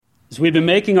As we've been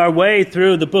making our way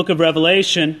through the book of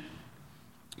Revelation,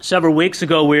 several weeks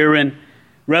ago we were in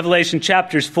Revelation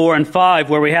chapters 4 and 5,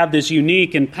 where we have this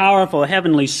unique and powerful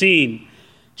heavenly scene.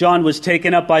 John was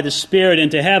taken up by the Spirit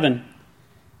into heaven.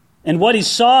 And what he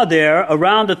saw there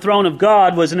around the throne of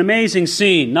God was an amazing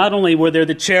scene. Not only were there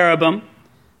the cherubim,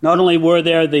 not only were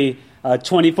there the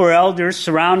 24 elders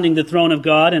surrounding the throne of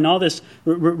God and all this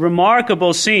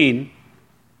remarkable scene,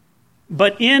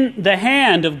 but in the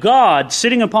hand of God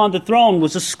sitting upon the throne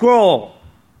was a scroll.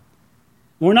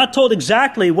 We're not told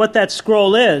exactly what that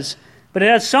scroll is, but it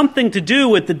has something to do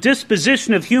with the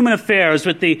disposition of human affairs,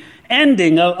 with the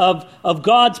ending of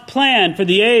God's plan for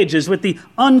the ages, with the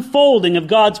unfolding of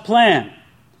God's plan.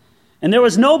 And there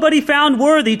was nobody found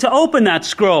worthy to open that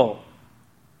scroll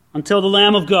until the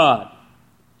Lamb of God.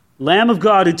 Lamb of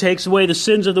God who takes away the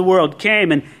sins of the world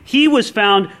came, and he was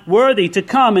found worthy to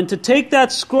come and to take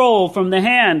that scroll from the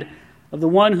hand of the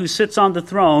one who sits on the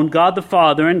throne. God the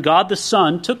Father and God the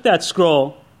Son took that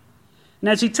scroll. And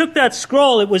as he took that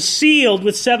scroll, it was sealed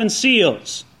with 7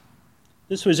 seals.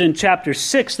 This was in chapter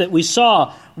 6 that we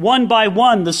saw. One by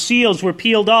one, the seals were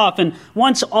peeled off. And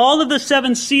once all of the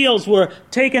 7 seals were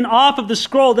taken off of the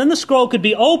scroll, then the scroll could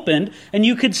be opened, and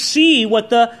you could see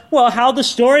how the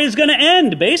story is going to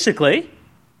end, basically.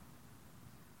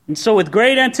 And so with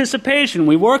great anticipation,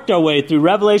 we worked our way through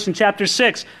Revelation chapter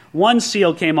 6. One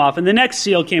seal came off, and the next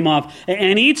seal came off.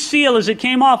 And each seal, as it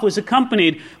came off, was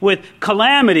accompanied with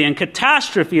calamity and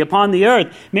catastrophe upon the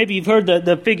earth. Maybe you've heard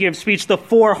the figure of speech, the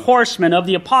 4 horsemen of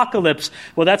the apocalypse.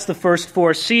 Well, that's the first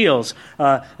 4 seals.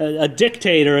 A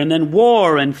dictator, and then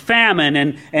war and famine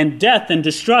and death and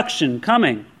destruction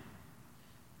coming.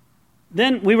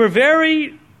 Then we were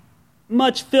very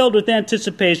much filled with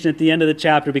anticipation at the end of the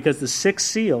chapter because the 6th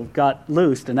seal got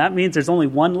loosed, and that means there's only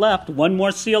one left, one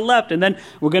more seal left, and then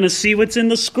we're going to see what's in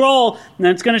the scroll, and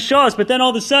then it's going to show us. But then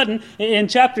all of a sudden, in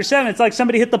chapter 7, it's like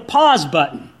somebody hit the pause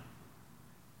button.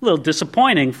 A little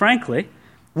disappointing, frankly.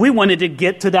 We wanted to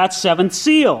get to that 7th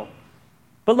seal.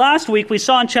 But last week we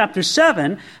saw in chapter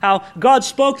 7 how God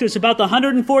spoke to us about the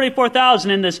 144,000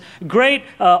 in this great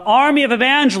army of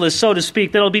evangelists, so to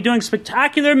speak, that will be doing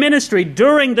spectacular ministry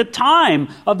during the time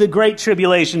of the Great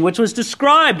Tribulation, which was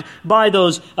described by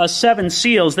those 7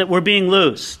 seals that were being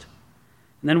loosed.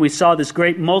 And then we saw this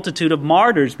great multitude of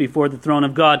martyrs before the throne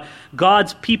of God,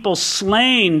 God's people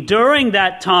slain during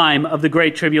that time of the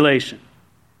Great Tribulation.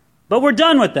 But we're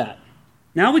done with that.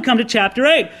 Now we come to chapter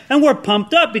 8, and we're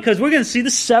pumped up because we're going to see the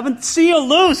 7th seal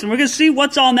loose, and we're going to see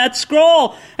what's on that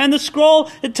scroll. And the scroll,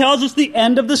 it tells us the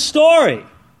end of the story.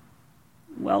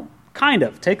 Well, kind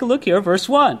of. Take a look here, verse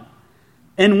 1.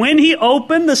 And when he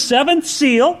opened the 7th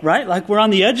seal, right, like we're on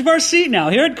the edge of our seat now,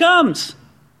 here it comes.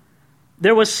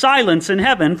 There was silence in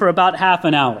heaven for about half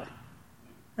an hour.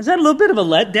 Is that a little bit of a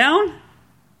letdown?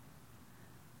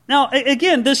 Now,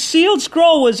 again, the sealed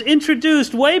scroll was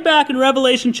introduced way back in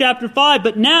Revelation chapter 5,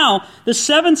 but now the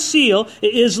 7th seal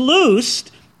is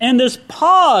loosed, and this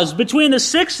pause between the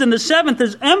 6th and the 7th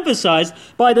is emphasized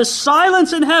by the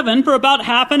silence in heaven for about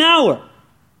half an hour.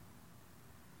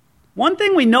 One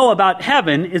thing we know about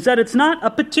heaven is that it's not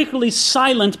a particularly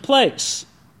silent place.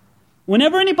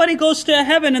 Whenever anybody goes to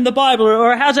heaven in the Bible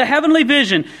or has a heavenly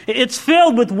vision, it's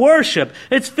filled with worship.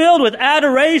 It's filled with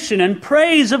adoration and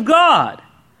praise of God.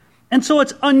 And so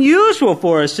it's unusual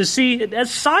for us to see it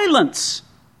as silence.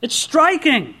 It's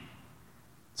striking.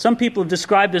 Some people have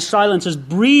described this silence as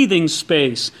breathing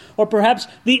space, or perhaps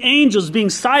the angels being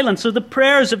silent so the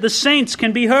prayers of the saints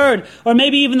can be heard, or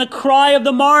maybe even the cry of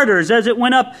the martyrs as it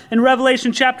went up in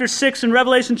Revelation chapter 6 and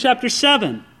Revelation chapter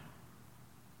 7.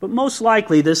 But most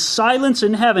likely, this silence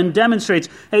in heaven demonstrates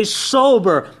a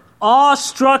sober,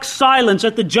 awestruck silence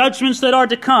at the judgments that are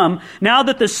to come, now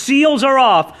that the seals are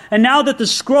off, and now that the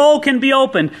scroll can be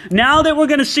opened, now that we're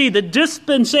going to see the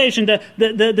dispensation,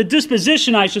 the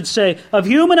disposition, I should say, of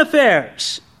human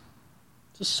affairs.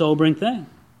 It's a sobering thing.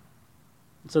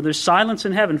 So there's silence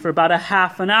in heaven for about a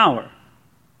half an hour.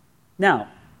 Now,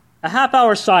 a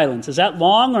half-hour silence, is that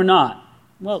long or not?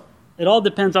 Well, it all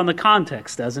depends on the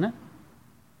context, doesn't it?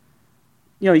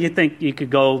 You think you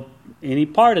could go any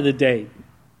part of the day,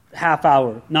 half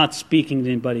hour, not speaking to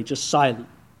anybody, just silent.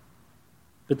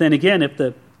 But then again, if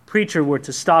the preacher were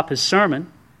to stop his sermon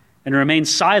and remain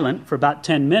silent for about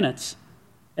 10 minutes,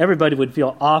 everybody would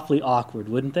feel awfully awkward,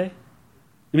 wouldn't they?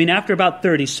 I mean, after about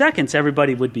 30 seconds,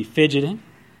 everybody would be fidgeting,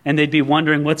 and they'd be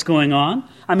wondering what's going on.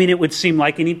 I mean, it would seem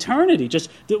like an eternity. Just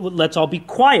let's all be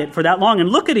quiet for that long and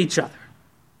look at each other.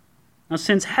 Now,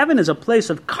 since heaven is a place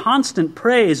of constant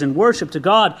praise and worship to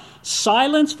God,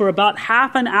 silence for about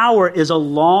half an hour is a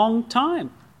long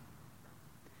time.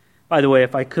 By the way,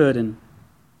 if I could, and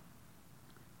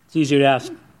It's easier to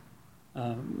ask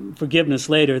forgiveness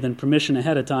later than permission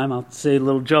ahead of time. I'll say a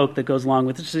little joke that goes along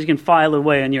with it so you can file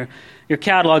away in your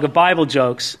catalog of Bible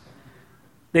jokes.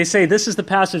 They say this is the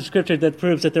passage of Scripture that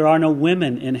proves that there are no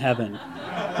women in heaven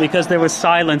because there was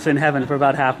silence in heaven for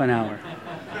about half an hour.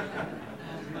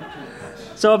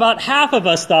 So about half of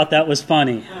us thought that was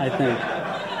funny, I think.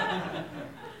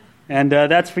 And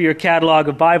that's for your catalog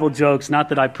of Bible jokes, not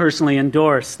that I personally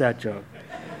endorse that joke.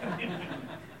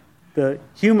 The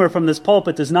humor from this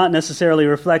pulpit does not necessarily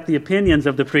reflect the opinions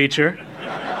of the preacher,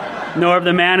 nor of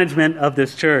the management of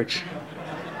this church.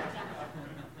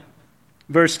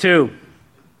 Verse 2.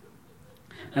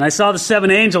 And I saw the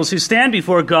 7 angels who stand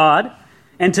before God,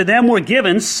 and to them were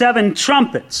given 7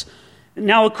 trumpets.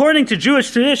 Now, according to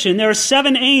Jewish tradition, there are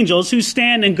 7 angels who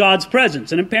stand in God's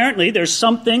presence. And apparently, there's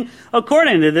something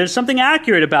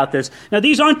accurate about this. Now,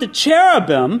 these aren't the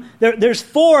cherubim. There's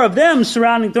 4 of them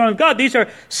surrounding the throne of God. These are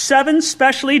 7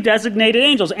 specially designated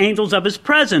angels, angels of his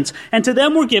presence. And to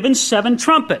them were given 7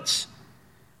 trumpets.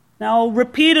 Now,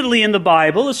 repeatedly in the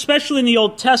Bible, especially in the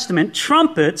Old Testament,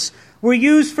 trumpets were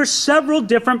used for several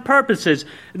different purposes.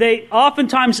 They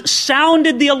oftentimes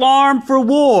sounded the alarm for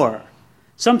war.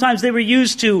 Sometimes they were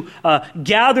used to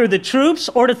gather the troops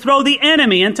or to throw the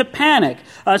enemy into panic.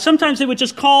 Sometimes they would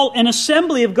just call an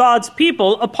assembly of God's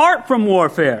people apart from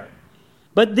warfare.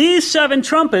 But these 7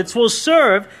 trumpets will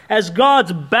serve as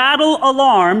God's battle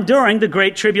alarm during the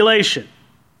Great Tribulation.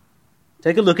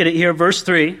 Take a look at it here, verse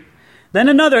 3. Then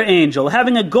another angel,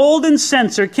 having a golden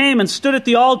censer, came and stood at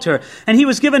the altar, and he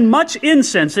was given much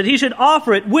incense, that he should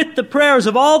offer it with the prayers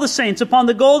of all the saints upon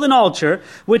the golden altar,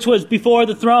 which was before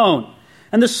the throne.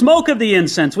 And the smoke of the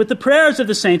incense with the prayers of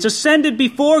the saints ascended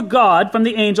before God from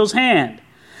the angel's hand.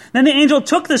 Then the angel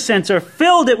took the censer,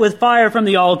 filled it with fire from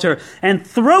the altar, and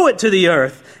threw it to the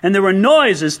earth. And there were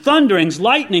noises, thunderings,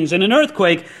 lightnings, and an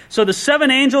earthquake. So the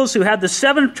 7 angels who had the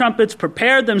 7 trumpets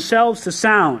prepared themselves to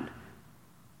sound.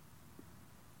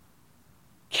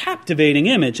 Captivating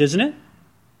image, isn't it?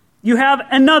 You have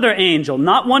another angel,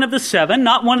 not one of the 7,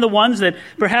 not one of the ones that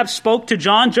perhaps spoke to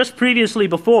John just previously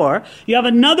before. You have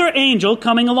another angel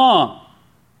coming along.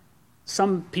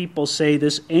 Some people say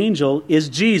this angel is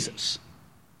Jesus.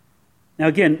 Now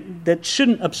again, that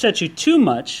shouldn't upset you too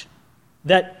much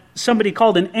that somebody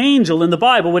called an angel in the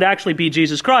Bible would actually be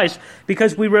Jesus Christ,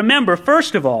 because we remember,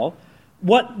 first of all,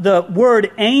 what the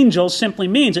word angel simply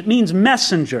means. It means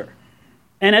messenger.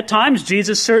 And at times,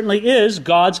 Jesus certainly is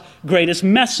God's greatest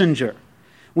messenger.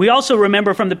 We also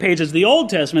remember from the pages of the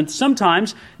Old Testament,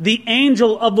 sometimes the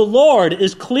angel of the Lord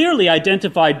is clearly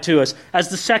identified to us as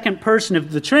the second person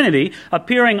of the Trinity,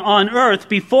 appearing on earth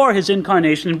before his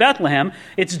incarnation in Bethlehem.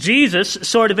 It's Jesus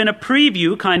sort of in a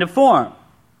preview kind of form.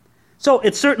 So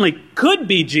it certainly could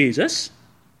be Jesus.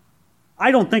 I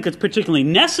don't think it's particularly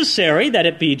necessary that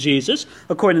it be Jesus,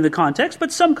 according to the context,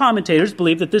 but some commentators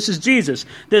believe that this is Jesus,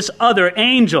 this other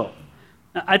angel.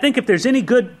 I think if there's any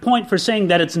good point for saying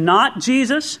that it's not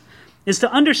Jesus, is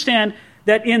to understand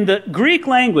that in the Greek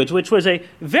language, which was a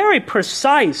very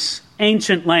precise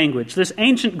ancient language, this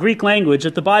ancient Greek language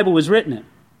that the Bible was written in,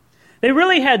 they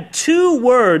really had 2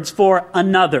 words for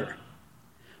another.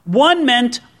 One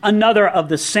meant another of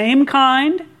the same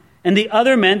kind, and the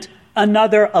other meant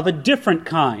another of a different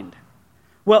kind.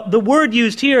 Well, the word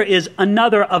used here is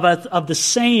another of the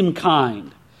same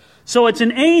kind. So it's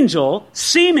an angel,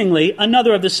 seemingly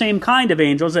another of the same kind of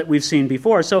angels that we've seen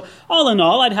before. So all in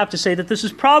all, I'd have to say that this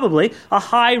is probably a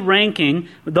high-ranking,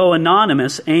 though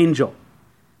anonymous, angel.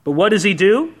 But what does he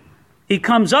do? He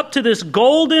comes up to this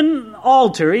golden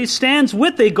altar. He stands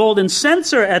with a golden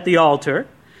censer at the altar.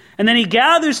 And then he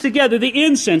gathers together the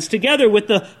incense, together with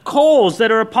the coals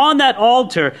that are upon that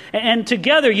altar. And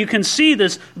together you can see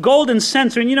this golden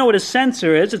censer. And you know what a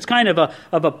censer is? It's kind of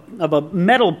a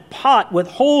metal pot with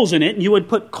holes in it. And you would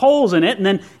put coals in it and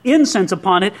then incense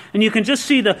upon it. And you can just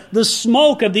see the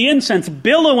smoke of the incense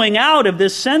billowing out of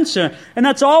this censer. And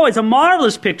that's always a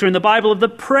marvelous picture in the Bible of the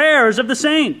prayers of the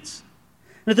saints.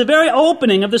 And at the very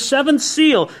opening of the 7th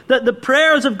seal, the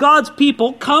prayers of God's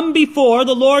people come before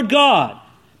the Lord God.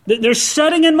 They're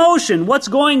setting in motion what's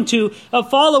going to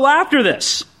follow after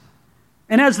this.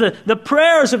 And as the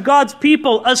prayers of God's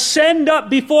people ascend up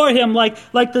before him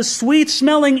like the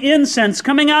sweet-smelling incense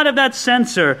coming out of that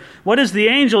censer, what does the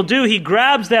angel do? He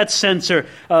grabs that censer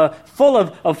full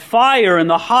of fire and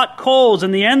the hot coals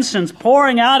and the incense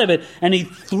pouring out of it, and he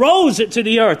throws it to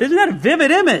the earth. Isn't that a vivid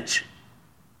image?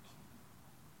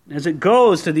 As it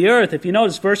goes to the earth, if you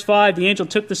notice verse 5, the angel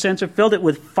took the censer, filled it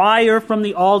with fire from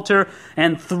the altar,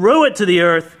 and threw it to the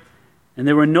earth. And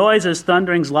there were noises,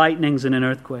 thunderings, lightnings, and an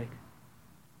earthquake.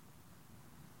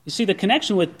 You see the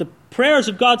connection with the prayers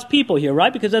of God's people here,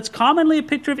 right? Because that's commonly a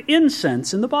picture of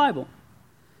incense in the Bible.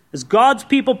 As God's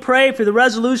people pray for the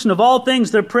resolution of all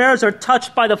things, their prayers are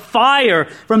touched by the fire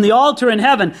from the altar in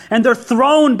heaven, and they're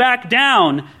thrown back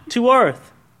down to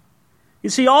earth. You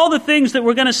see, all the things that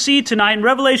we're going to see tonight in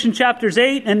Revelation chapters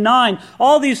 8 and 9,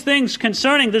 all these things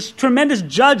concerning this tremendous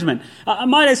judgment,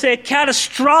 might I say a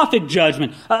catastrophic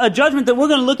judgment, a judgment that we're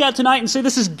going to look at tonight and say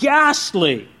this is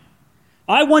ghastly.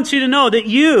 I want you to know that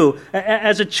you,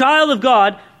 as a child of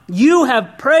God, you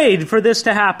have prayed for this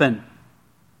to happen.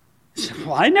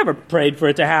 Well, I never prayed for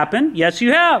it to happen. Yes,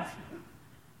 you have.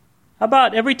 How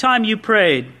about every time you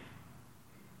prayed,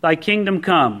 thy kingdom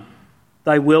come,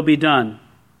 thy will be done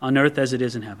on earth as it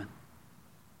is in heaven?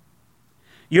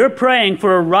 You're praying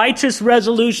for a righteous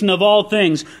resolution of all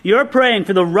things. You're praying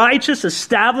for the righteous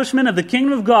establishment of the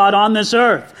kingdom of God on this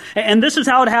earth. And this is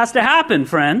how it has to happen,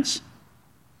 friends.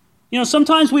 You know,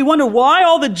 sometimes we wonder, why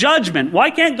all the judgment?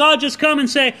 Why can't God just come and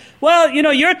say, well, you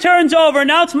know, your turn's over,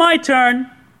 now it's my turn.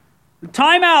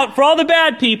 Time out for all the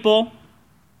bad people.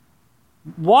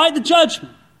 Why the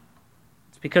judgment?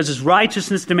 It's because His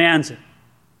righteousness demands it.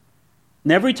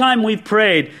 And every time we've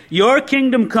prayed, your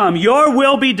kingdom come, your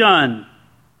will be done,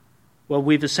 well,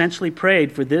 we've essentially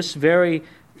prayed for this very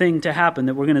thing to happen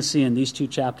that we're going to see in these two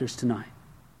chapters tonight.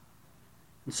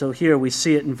 And so here we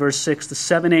see it in verse 6, the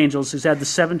seven angels who had the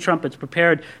seven trumpets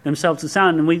prepared themselves to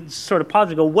sound, and we sort of pause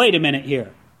and go, wait a minute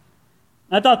here.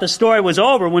 I thought the story was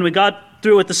over when we got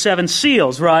through with the seven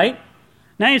seals, right?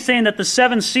 Now you're saying that the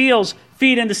seven seals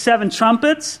feed into seven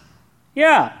trumpets?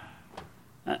 Yeah.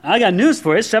 I got news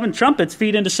for you. Seven trumpets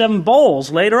feed into seven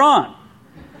bowls later on.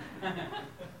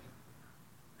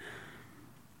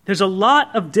 There's a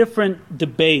lot of different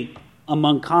debate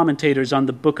among commentators on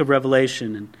the book of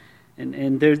Revelation,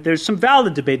 and there's some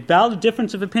valid debate, valid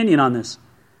difference of opinion on this,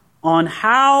 on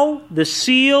how the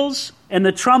seals and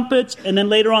the trumpets and then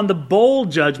later on the bowl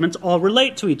judgments all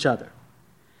relate to each other.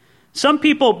 Some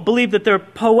people believe that they're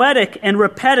poetic and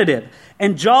repetitive,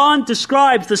 and John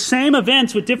describes the same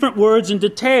events with different words and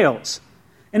details.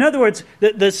 In other words,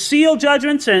 the seal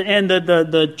judgments and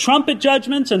the trumpet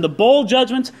judgments and the bowl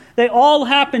judgments, they all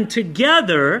happen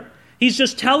together. He's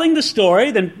just telling the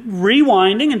story, then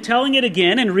rewinding and telling it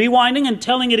again, and rewinding and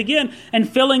telling it again, and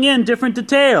filling in different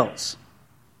details.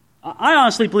 I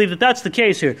honestly believe that that's the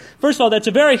case here. First of all, that's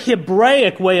a very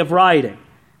Hebraic way of writing.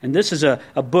 And this is a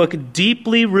book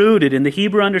deeply rooted in the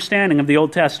Hebrew understanding of the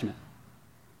Old Testament.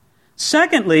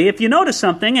 Secondly, if you notice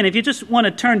something, and if you just want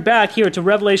to turn back here to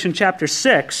Revelation chapter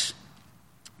 6,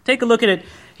 take a look at it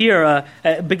here,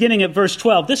 beginning at verse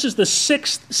 12. This is the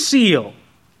sixth seal.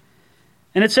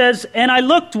 And it says, and I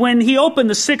looked when he opened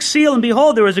the sixth seal, and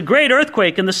behold, there was a great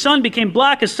earthquake, and the sun became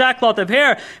black as sackcloth of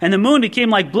hair, and the moon became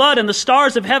like blood, and the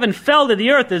stars of heaven fell to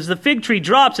the earth as the fig tree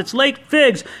drops its late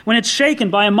figs when it's shaken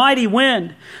by a mighty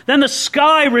wind. Then the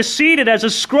sky receded as a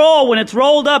scroll when it's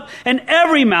rolled up, and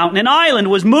every mountain and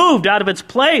island was moved out of its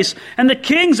place. And the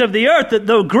kings of the earth,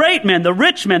 the great men, the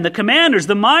rich men, the commanders,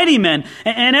 the mighty men,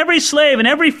 and every slave and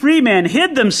every free man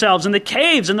hid themselves in the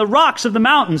caves and the rocks of the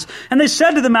mountains. And they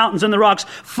said to the mountains and the rocks,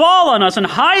 fall on us and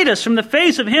hide us from the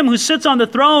face of him who sits on the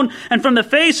throne and from the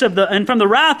face of and from the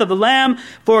wrath of the Lamb,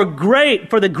 for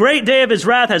the great day of his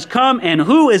wrath has come, and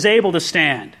who is able to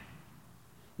stand?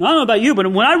 Now, I don't know about you,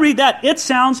 but when I read that, it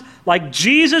sounds like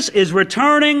Jesus is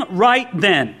returning right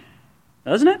then.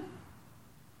 Doesn't it?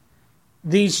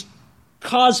 These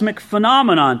cosmic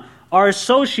phenomenon are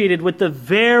associated with the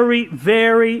very,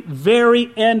 very,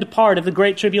 very end part of the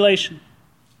Great Tribulation.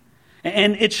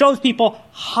 And it shows people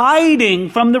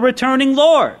hiding from the returning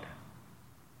Lord.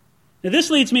 Now, this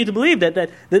leads me to believe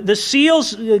that the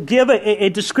seals give a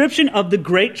description of the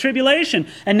Great Tribulation.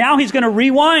 And now he's going to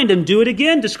rewind and do it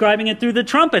again, describing it through the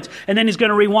trumpets. And then he's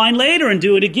going to rewind later and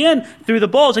do it again through the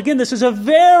bowls. Again, this is a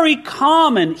very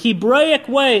common Hebraic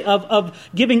way of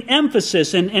giving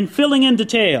emphasis and filling in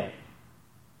detail.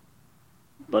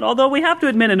 But although we have to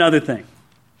admit another thing,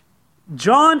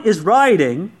 John is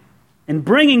writing and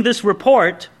bringing this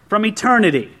report from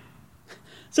eternity.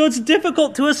 So it's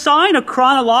difficult to assign a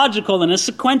chronological and a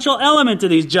sequential element to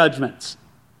these judgments.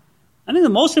 I think the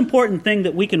most important thing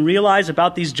that we can realize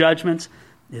about these judgments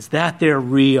is that they're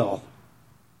real.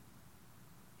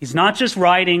 He's not just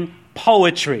writing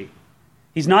poetry.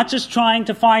 He's not just trying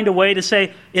to find a way to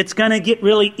say it's going to get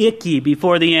really icky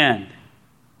before the end.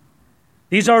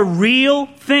 These are real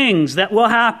things that will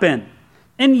happen.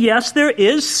 And yes, there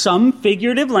is some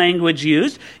figurative language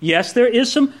used. Yes, there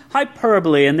is some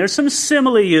hyperbole, and there's some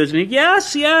simile used. And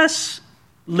yes,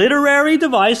 literary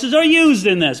devices are used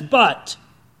in this, but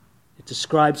it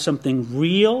describes something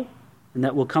real and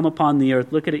that will come upon the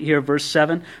earth. Look at it here, verse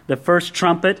 7. The first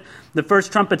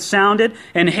trumpet sounded,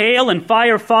 and hail and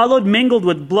fire followed, mingled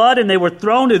with blood, and they were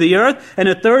thrown to the earth, and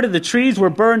a third of the trees were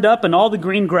burned up, and all the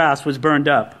green grass was burned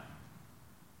up.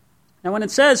 Now when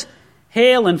it says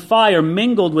hail and fire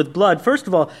mingled with blood, first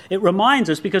of all, it reminds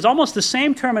us, because almost the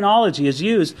same terminology is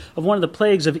used of one of the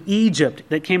plagues of Egypt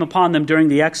that came upon them during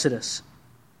the Exodus.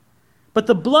 But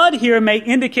the blood here may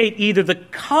indicate either the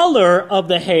color of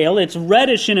the hail, it's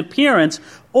reddish in appearance,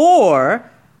 or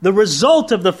the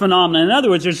result of the phenomenon. In other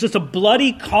words, there's just a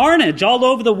bloody carnage all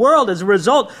over the world as a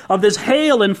result of this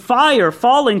hail and fire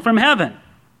falling from heaven.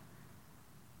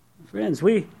 Friends,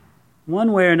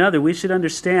 one way or another, we should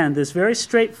understand this very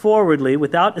straightforwardly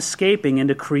without escaping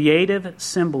into creative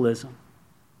symbolism.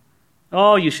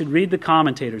 Oh, you should read the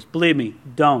commentators. Believe me,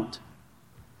 don't.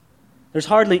 There's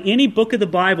hardly any book of the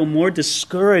Bible more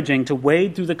discouraging to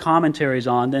wade through the commentaries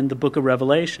on than the book of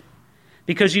Revelation.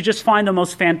 Because you just find the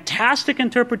most fantastic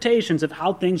interpretations of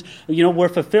how things, were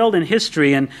fulfilled in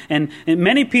history. And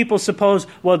many people suppose,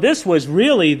 well, this was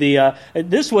really the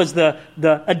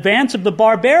advance of the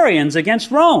barbarians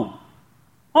against Rome.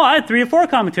 Oh, I had 3 or 4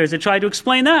 commentaries that tried to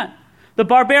explain that. The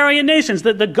barbarian nations,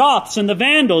 the Goths and the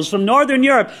Vandals from northern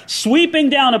Europe sweeping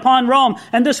down upon Rome,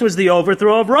 and this was the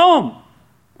overthrow of Rome.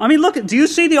 I mean, do you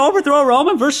see the overthrow of Rome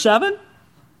in verse 7?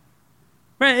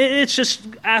 It's just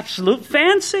absolute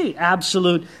fancy,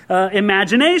 absolute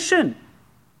imagination.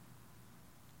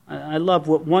 I love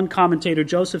what one commentator,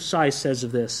 Joseph Seiss, says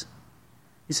of this.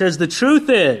 He says, the truth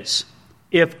is,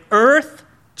 if earth,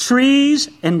 trees,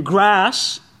 and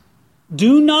grass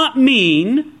do not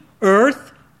mean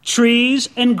earth, trees,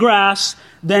 and grass,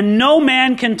 then no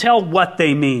man can tell what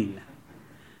they mean.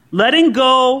 Letting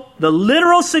go the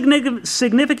literal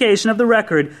signification of the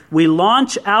record, we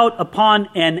launch out upon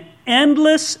an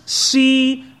endless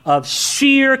sea of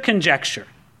sheer conjecture.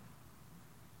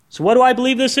 So what do I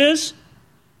believe this is?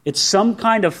 It's some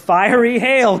kind of fiery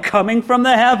hail coming from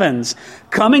the heavens,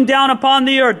 coming down upon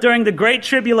the earth during the Great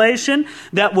Tribulation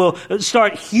that will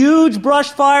start huge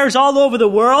brush fires all over the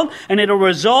world, and it'll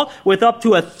result with up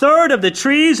to a third of the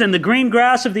trees and the green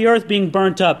grass of the earth being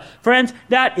burnt up. Friends,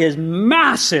 that is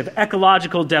massive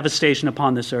ecological devastation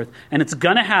upon this earth, and it's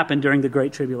going to happen during the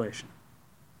Great Tribulation.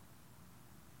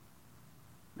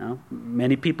 Now,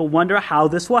 many people wonder how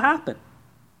this will happen.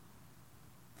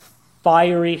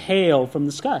 Fiery hail from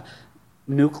the sky,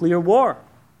 nuclear war,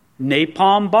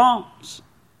 napalm bombs,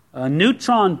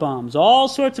 neutron bombs, all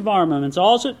sorts of armaments,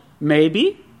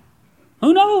 maybe,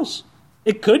 who knows?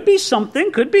 It could be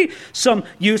something, could be some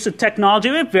use of technology,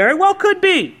 it very well could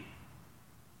be.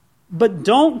 But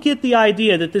don't get the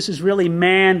idea that this is really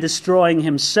man destroying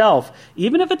himself.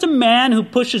 Even if it's a man who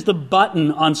pushes the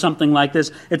button on something like this,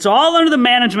 it's all under the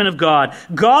management of God.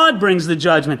 God brings the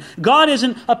judgment. God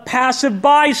isn't a passive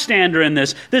bystander in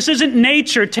this. This isn't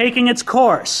nature taking its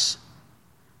course.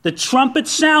 The trumpet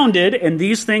sounded and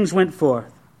these things went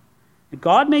forth.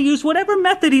 God may use whatever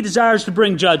method he desires to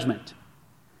bring judgment.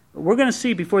 But we're going to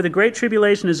see before the Great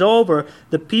Tribulation is over,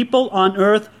 the people on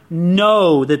earth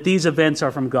know that these events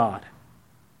are from God.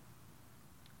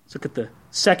 Let's look at the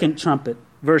second trumpet,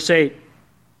 verse 8.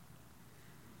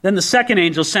 Then the second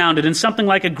angel sounded, and something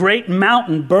like a great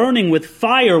mountain burning with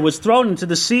fire was thrown into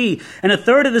the sea, and a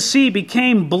third of the sea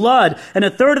became blood, and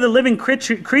a third of the living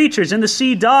creatures in the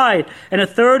sea died, and a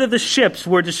third of the ships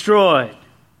were destroyed.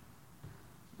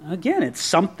 Again, it's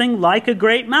something like a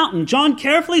great mountain. John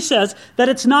carefully says that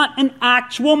it's not an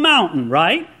actual mountain,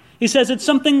 right? He says it's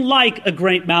something like a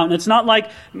great mountain. It's not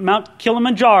like Mount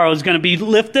Kilimanjaro is going to be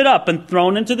lifted up and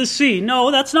thrown into the sea.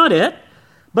 No, that's not it.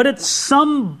 But it's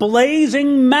some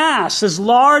blazing mass as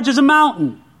large as a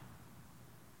mountain.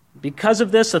 Because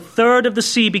of this, a third of the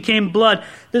sea became blood.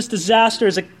 This disaster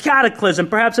is a cataclysm,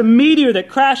 perhaps a meteor that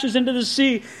crashes into the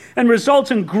sea and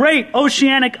results in great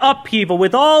oceanic upheaval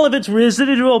with all of its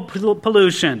residual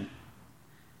pollution.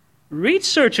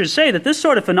 Researchers say that this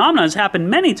sort of phenomenon has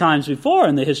happened many times before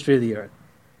in the history of the earth.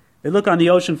 They look on the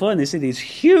ocean floor and they see these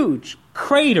huge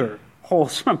crater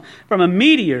holes from a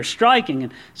meteor striking.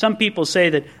 And some people say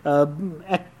that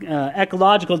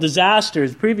ecological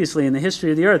disasters previously in the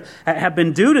history of the earth have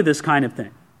been due to this kind of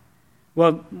thing.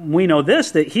 Well, we know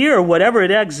this, that here, whatever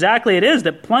exactly it is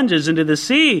that plunges into the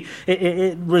sea,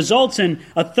 it results in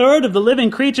a third of the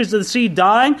living creatures of the sea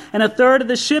dying and a third of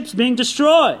the ships being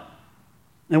destroyed.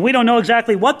 And we don't know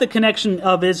exactly what the connection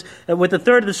of is with a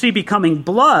third of the sea becoming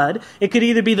blood. It could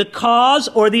either be the cause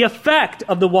or the effect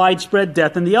of the widespread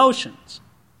death in the oceans.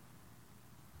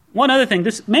 One other thing,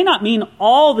 this may not mean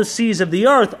all the seas of the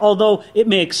earth, although it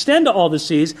may extend to all the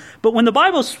seas. But when the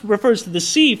Bible refers to the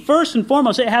sea, first and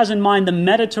foremost, it has in mind the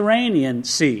Mediterranean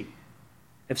Sea.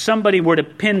 If somebody were to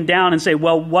pin down and say,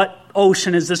 well, what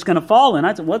ocean is this going to fall in?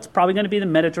 I'd say, well, it's probably going to be the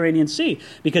Mediterranean Sea,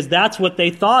 because that's what they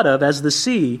thought of as the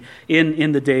sea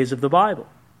in the days of the Bible.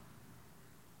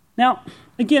 Now,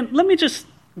 again, let me just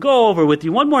go over with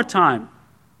you one more time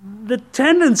the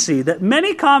tendency that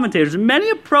many commentators and many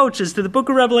approaches to the book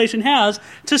of Revelation has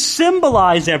to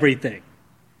symbolize everything.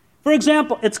 For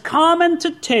example, it's common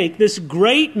to take this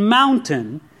great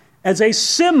mountain as a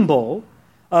symbol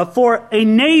for a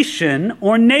nation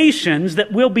or nations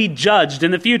that will be judged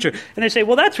in the future. And they say,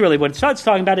 well, that's really what it's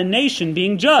talking about, a nation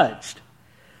being judged.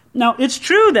 Now, it's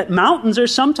true that mountains are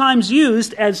sometimes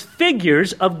used as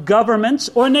figures of governments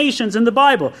or nations in the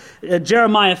Bible.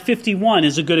 Jeremiah 51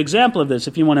 is a good example of this,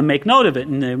 if you want to make note of it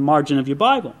in the margin of your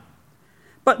Bible.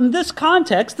 But in this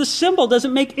context, the symbol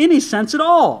doesn't make any sense at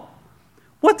all.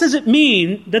 What does it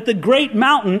mean that the great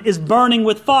mountain is burning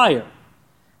with fire?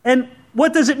 And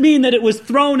what does it mean that it was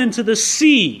thrown into the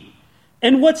sea?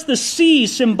 And what's the sea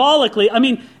symbolically? I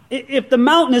mean, if the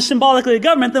mountain is symbolically the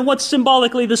government, then what's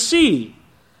symbolically the sea?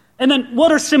 And then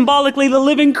what are symbolically the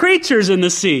living creatures in the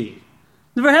sea?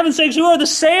 For heaven's sakes, who are the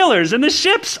sailors and the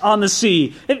ships on the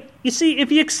sea?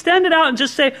 If you extend it out and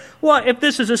just say, well, if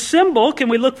this is a symbol, can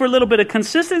we look for a little bit of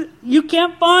consistency? You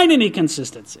can't find any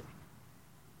consistency.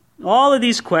 All of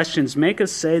these questions make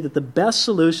us say that the best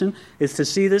solution is to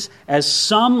see this as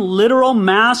some literal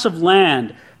mass of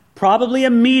land, probably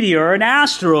a meteor or an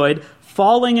asteroid,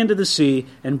 falling into the sea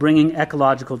and bringing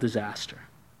ecological disaster.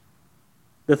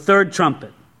 The third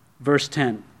trumpet, verse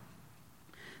 10.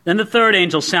 Then the third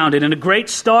angel sounded, and a great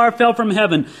star fell from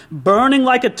heaven, burning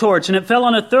like a torch, and it fell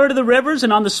on a third of the rivers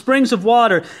and on the springs of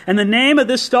water. And the name of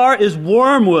this star is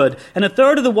Wormwood. And a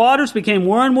third of the waters became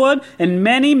wormwood, and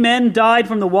many men died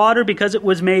from the water because it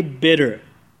was made bitter.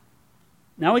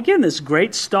 Now again, this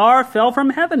great star fell from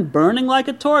heaven, burning like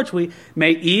a torch. We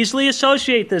may easily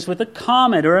associate this with a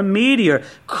comet or a meteor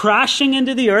crashing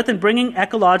into the earth and bringing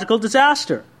ecological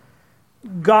disaster.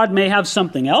 God may have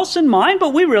something else in mind,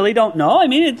 but we really don't know. I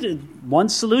mean, one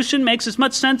solution makes as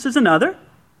much sense as another.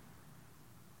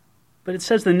 But it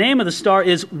says the name of the star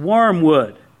is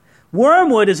wormwood.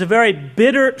 Wormwood is a very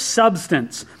bitter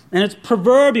substance, and it's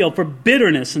proverbial for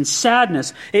bitterness and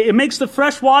sadness. It makes the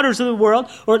fresh waters of the world,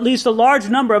 or at least a large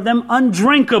number of them,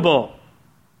 undrinkable.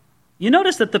 You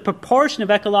notice that the proportion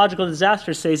of ecological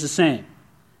disaster stays the same.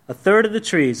 A third of the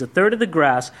trees, a third of the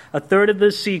grass, a third of the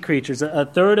sea creatures, a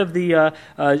third of the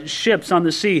ships on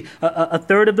the sea, a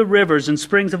third of the rivers and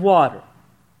springs of water.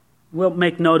 We'll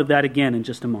make note of that again in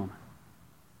just a moment.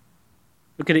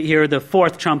 Look at it here, the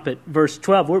fourth trumpet, verse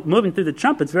 12. We're moving through the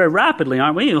trumpets very rapidly,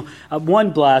 aren't we?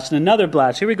 One blast and another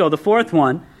blast. Here we go, the fourth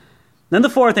one. Then the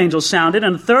fourth angel sounded,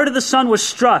 and a third of the sun was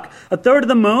struck, a third of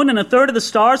the moon, and a third of the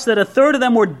stars, so that a third of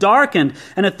them were darkened,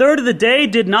 and a third of the day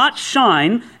did not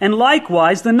shine, and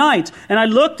likewise the night. And I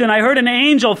looked, and I heard an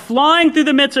angel flying through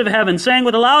the midst of heaven, saying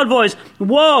with a loud voice,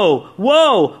 Woe,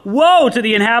 woe, woe to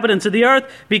the inhabitants of the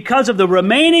earth, because of the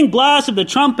remaining blast of the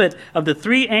trumpet of the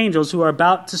three angels who are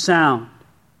about to sound.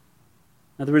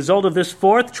 Now the result of this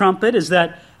fourth trumpet is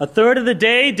that a third of the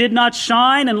day did not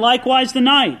shine, and likewise the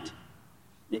night.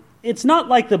 It's not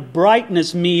like the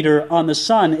brightness meter on the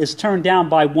sun is turned down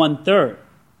by 1/3.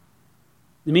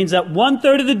 It means that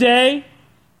 1/3 of the day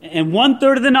and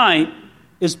 1/3 of the night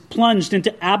is plunged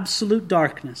into absolute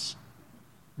darkness.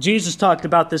 Jesus talked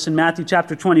about this in Matthew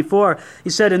chapter 24.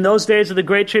 He said, in those days of the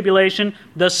great tribulation,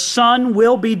 the sun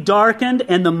will be darkened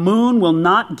and the moon will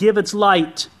not give its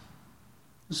light.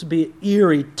 This will be an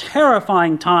eerie,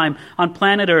 terrifying time on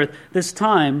planet Earth, this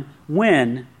time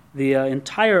when the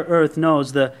entire earth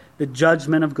knows the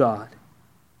judgment of God.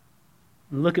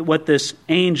 And look at what this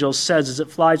angel says as it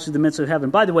flies through the midst of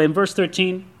heaven. By the way, in verse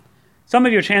 13, some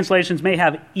of your translations may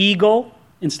have eagle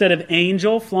instead of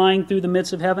angel flying through the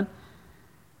midst of heaven.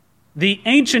 The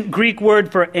ancient Greek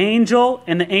word for angel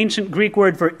and the ancient Greek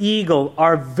word for eagle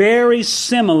are very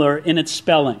similar in its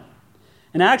spelling.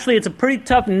 And actually, it's a pretty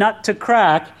tough nut to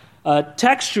crack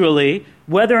textually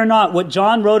whether or not what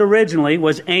John wrote originally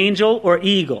was angel or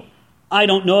eagle. I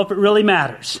don't know if it really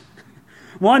matters.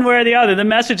 One way or the other, the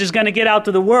message is going to get out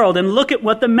to the world. And look at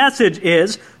what the message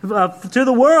is to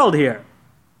the world here.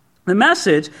 The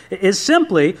message is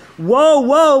simply, woe,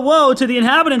 woe, woe to the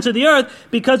inhabitants of the earth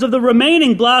because of the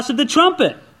remaining blast of the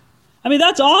trumpet. I mean,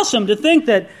 that's awesome to think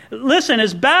that, listen,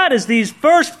 as bad as these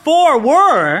first four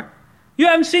were, you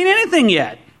haven't seen anything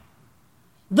yet.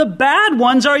 The bad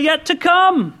ones are yet to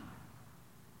come.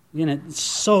 You know,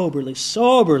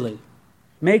 soberly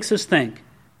makes us think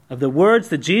of the words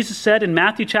that Jesus said in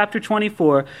Matthew chapter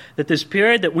 24, that this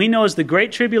period that we know as the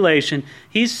Great Tribulation,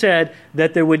 he said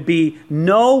that there would be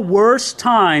no worse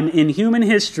time in human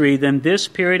history than this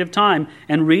period of time.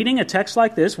 And reading a text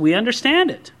like this, we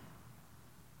understand it.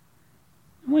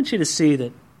 I want you to see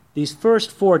that these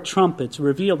first 4 trumpets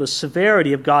reveal the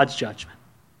severity of God's judgment.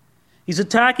 He's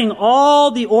attacking all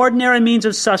the ordinary means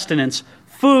of sustenance,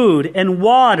 food and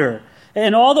water,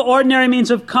 and all the ordinary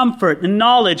means of comfort and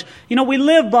knowledge. You know, we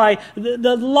live by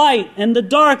the light and the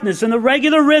darkness and the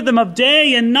regular rhythm of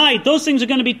day and night. Those things are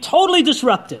going to be totally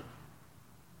disrupted.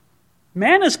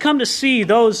 Man has come to see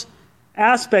those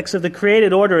aspects of the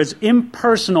created order as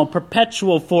impersonal,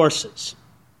 perpetual forces.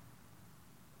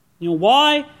 You know,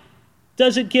 why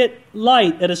does it get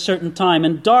light at a certain time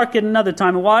and dark at another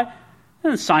time? And why?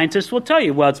 And scientists will tell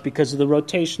you, well, it's because of the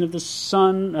rotation of the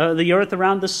sun, the earth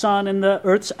around the sun and the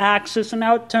earth's axis and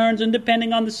how it turns and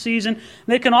depending on the season. And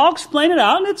they can all explain it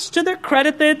out, and it's to their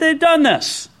credit that they've done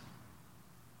this.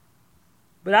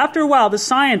 But after a while, the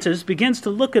scientist begins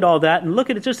to look at all that and look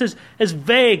at it just as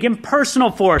vague, impersonal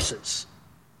forces,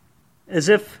 as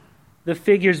if the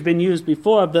figure's been used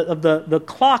before of the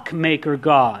clockmaker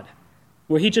God,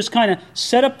 where he just kind of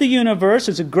set up the universe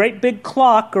as a great big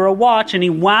clock or a watch, and he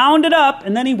wound it up,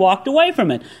 and then he walked away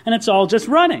from it, and it's all just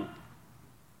running.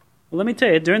 Well, let me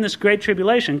tell you, during this great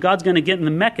tribulation, God's going to get in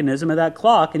the mechanism of that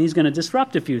clock, and he's going to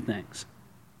disrupt a few things.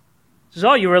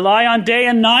 So you rely on day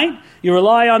and night, you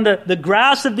rely on the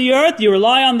grass of the earth, you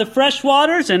rely on the fresh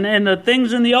waters and the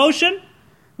things in the ocean.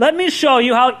 Let me show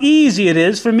you how easy it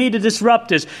is for me to disrupt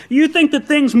this. You think that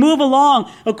things move along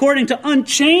according to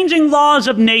unchanging laws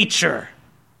of nature.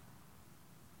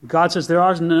 God says there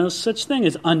are no such thing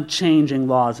as unchanging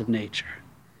laws of nature.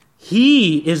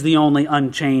 He is the only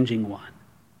unchanging one.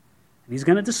 And he's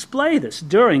going to display this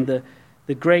during the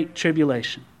Great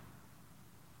Tribulation.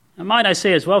 Now, might I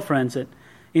say as well, friends, that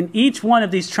in each one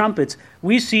of these trumpets,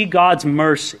 we see God's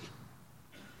mercy.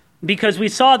 Because we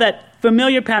saw that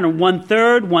familiar pattern,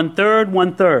 1/3, 1/3,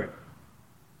 1/3.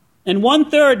 And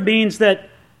 1/3 means that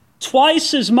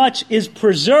twice as much is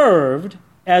preserved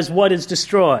as what is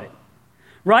destroyed.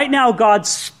 Right now, God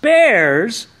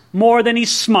spares more than he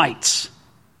smites.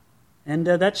 And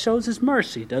that shows his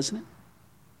mercy, doesn't it?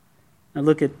 Now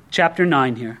look at chapter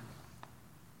 9 here.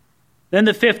 Then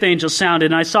the 5th angel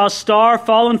sounded, and I saw a star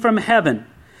fallen from heaven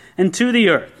and to the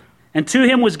earth. And to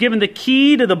him was given the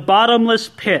key to the bottomless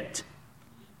pit.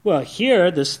 Well,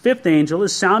 here, this 5th angel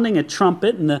is sounding a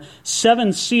trumpet, and the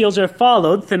 7 seals are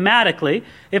followed thematically,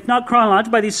 if not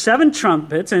chronologically, by these 7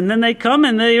 trumpets. And then they come,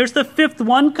 and here's the 5th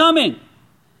one coming.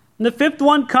 And the 5th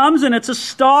one comes, and it's a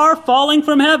star falling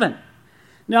from heaven.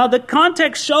 Now, the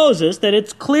context shows us that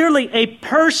it's clearly a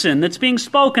person that's being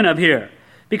spoken of here.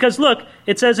 Because look,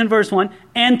 it says in verse 1,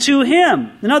 and to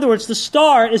him. In other words, the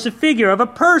star is a figure of a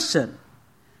person.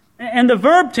 And the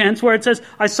verb tense where it says,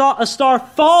 I saw a star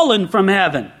fallen from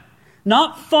heaven.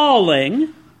 Not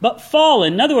falling, but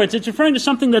fallen. In other words, it's referring to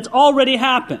something that's already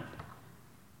happened.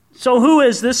 So who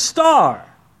is this star?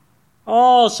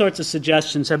 All sorts of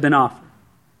suggestions have been offered.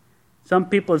 Some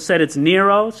people have said it's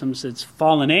Nero. Some said it's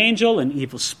fallen angel, an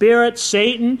evil spirit,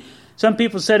 Satan. Some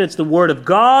people said it's the Word of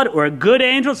God or a good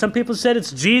angel. Some people said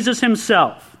it's Jesus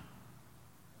himself.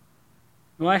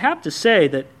 Well, I have to say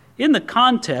that in the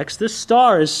context, this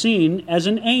star is seen as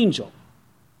an angel.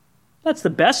 That's the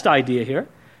best idea here.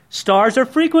 Stars are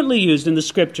frequently used in the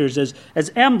Scriptures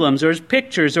as emblems or as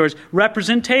pictures or as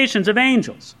representations of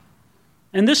angels.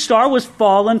 And this star was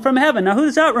fallen from heaven. Now, who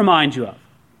does that remind you of?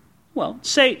 Well,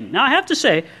 Satan. Now, I have to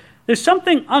say, there's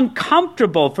something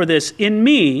uncomfortable for this in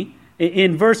me,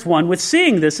 in verse 1, with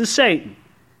seeing this as Satan.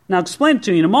 Now, I'll explain it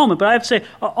to you in a moment, but I have to say,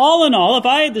 all in all, if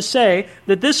I had to say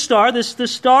that this star, the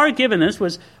star given this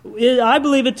was, I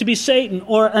believe it to be Satan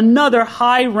or another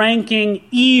high-ranking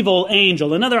evil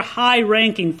angel, another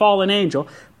high-ranking fallen angel,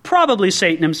 probably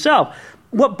Satan himself.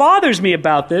 What bothers me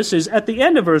about this is at the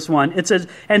end of verse 1, it says,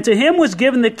 and to him was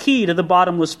given the key to the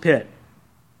bottomless pit.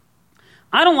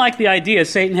 I don't like the idea of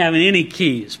Satan having any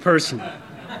keys, personally,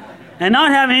 and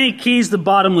not having any keys to the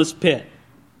bottomless pit.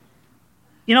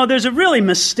 You know, there's a really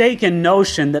mistaken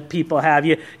notion that people have.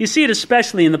 You see it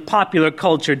especially in the popular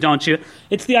culture, don't you?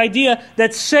 It's the idea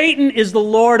that Satan is the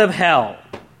Lord of hell,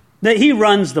 that he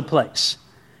runs the place.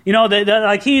 You know, that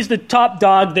like he's the top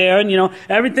dog there, and, you know,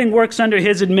 everything works under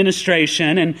his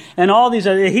administration, and all these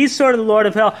other, he's sort of the Lord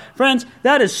of hell. Friends,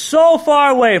 that is so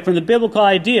far away from the biblical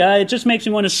idea, it just makes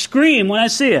me want to scream when I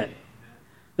see it.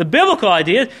 The biblical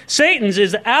idea, Satan's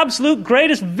is the absolute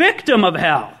greatest victim of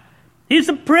hell. He's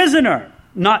the prisoner.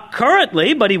 Not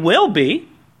currently, but he will be.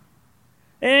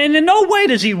 And in no way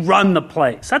does he run the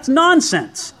place. That's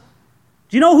nonsense.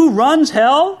 Do you know who runs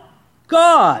hell?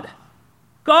 God.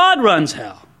 God runs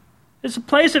hell. It's a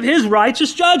place of his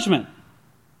righteous judgment.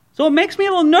 So it makes me a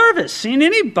little nervous seeing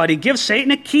anybody give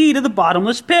Satan a key to the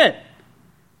bottomless pit.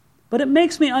 But it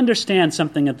makes me understand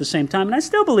something at the same time, and I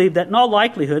still believe that in all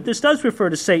likelihood this does refer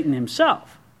to Satan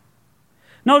himself.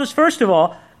 Notice, first of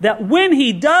all, that when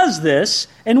he does this,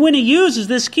 and when he uses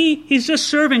this key, he's just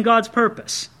serving God's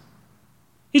purpose.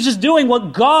 He's just doing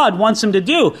what God wants him to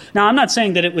do. Now, I'm not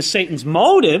saying that it was Satan's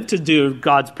motive to do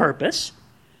God's purpose.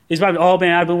 He's probably, oh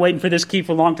man, I've been waiting for this key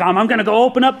for a long time. I'm going to go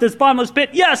open up this bottomless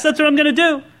pit. Yes, that's what I'm going to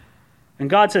do. And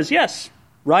God says, yes,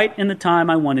 right in the time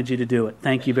I wanted you to do it.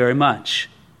 Thank you very much.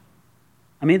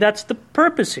 I mean, that's the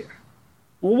purpose here.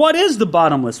 Well, what is the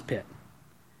bottomless pit?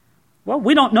 Well,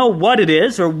 we don't know what it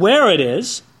is or where it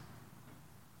is.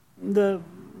 The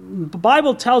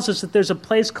Bible tells us that there's a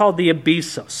place called the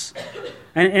Abyssos.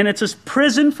 And it's a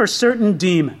prison for certain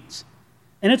demons.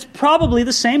 And it's probably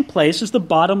the same place as the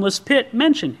bottomless pit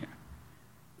mentioned here.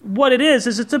 What it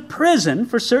is it's a prison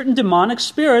for certain demonic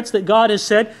spirits that God has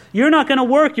said, you're not going to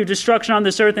work your destruction on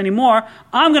this earth anymore.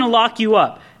 I'm going to lock you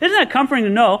up. Isn't that comforting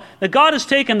to know that God has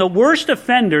taken the worst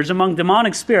offenders among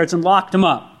demonic spirits and locked them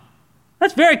up?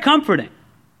 That's very comforting.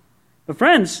 But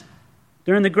friends,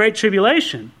 during the Great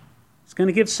Tribulation, it's going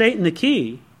to give Satan the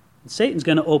key, and Satan's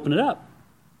going to open it up.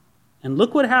 And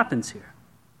look what happens here.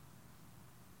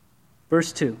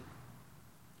 Verse 2.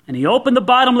 And he opened the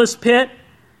bottomless pit,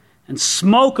 and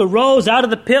smoke arose out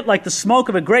of the pit like the smoke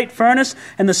of a great furnace,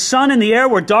 and the sun and the air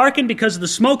were darkened because of the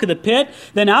smoke of the pit.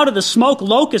 Then out of the smoke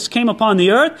locusts came upon the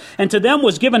earth, and to them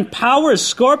was given power as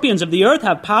scorpions of the earth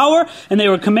have power, and they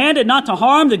were commanded not to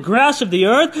harm the grass of the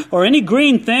earth, or any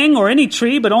green thing, or any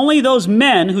tree, but only those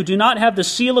men who do not have the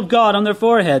seal of God on their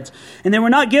foreheads. And they were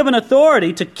not given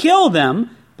authority to kill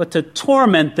them, but to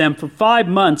torment them for 5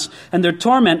 months. And their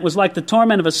torment was like the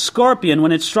torment of a scorpion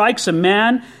when it strikes a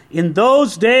man. In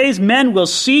those days men will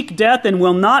seek death and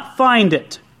will not find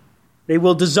it. They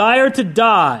will desire to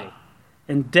die,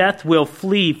 and death will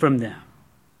flee from them.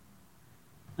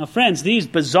 Now, friends, these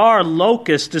bizarre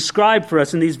locusts described for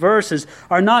us in these verses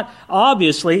are not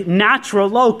obviously natural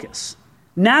locusts.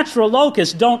 Natural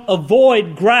locusts don't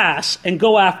avoid grass and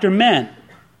go after men.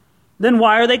 Then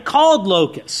why are they called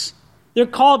locusts? They're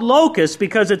called locusts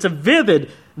because it's a vivid,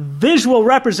 visual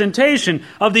representation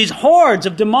of these hordes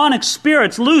of demonic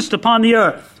spirits loosed upon the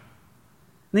earth.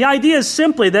 The idea is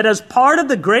simply that as part of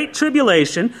the Great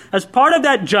Tribulation, as part of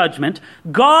that judgment,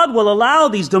 God will allow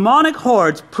these demonic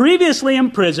hordes previously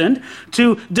imprisoned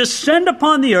to descend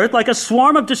upon the earth like a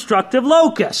swarm of destructive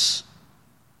locusts.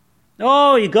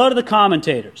 Oh, you go to the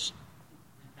commentators.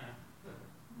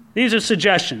 These are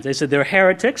suggestions. They said they're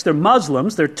heretics, they're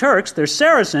Muslims, they're Turks, they're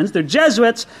Saracens, they're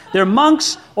Jesuits, they're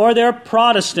monks, or they're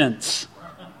Protestants.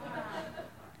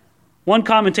 One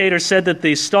commentator said that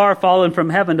the star fallen from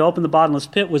heaven to open the bottomless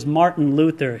pit was Martin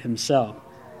Luther himself.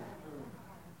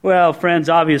 Well, friends,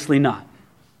 obviously not.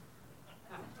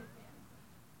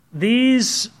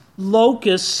 These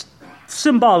locusts,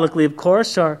 symbolically, of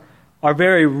course, are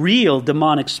very real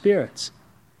demonic spirits.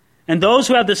 And those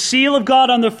who have the seal of God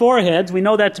on their foreheads, we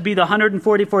know that to be the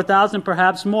 144,000,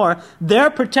 perhaps more,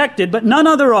 they're protected, but none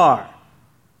other are.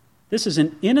 This is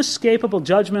an inescapable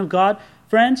judgment of God.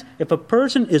 Friends, if a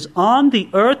person is on the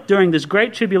earth during this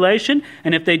great tribulation,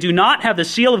 and if they do not have the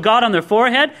seal of God on their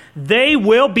forehead, they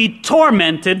will be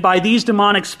tormented by these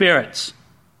demonic spirits.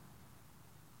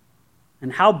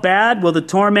 And how bad will the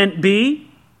torment be?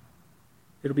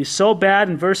 It'll be so bad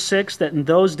in verse 6 that in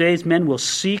those days men will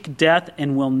seek death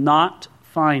and will not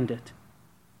find it.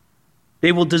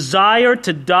 They will desire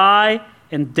to die,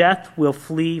 and death will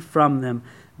flee from them.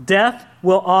 Death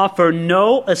will offer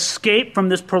no escape from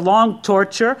this prolonged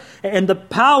torture, and the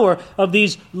power of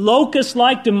these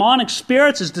locust-like demonic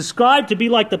spirits is described to be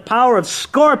like the power of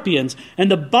scorpions,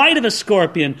 and the bite of a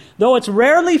scorpion, though it's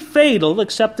rarely fatal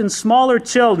except in smaller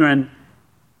children,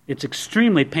 it's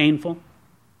extremely painful.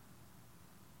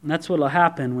 And that's what will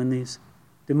happen when these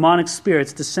demonic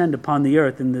spirits descend upon the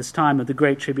earth in this time of the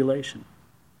Great Tribulation.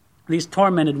 These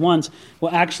tormented ones will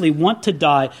actually want to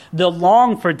die. They'll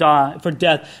long for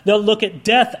death. They'll look at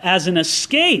death as an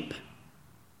escape.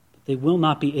 But they will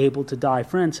not be able to die.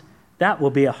 Friends, that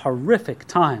will be a horrific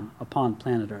time upon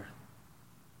planet Earth.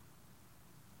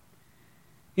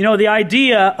 You know, the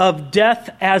idea of death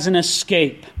as an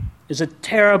escape is a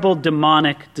terrible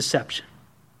demonic deception.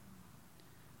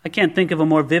 I can't think of a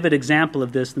more vivid example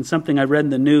of this than something I read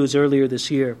in the news earlier this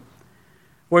year,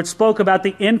 where it spoke about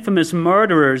the infamous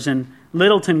murderers in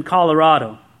Littleton,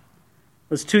 Colorado. It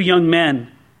was 2 young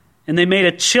men, and they made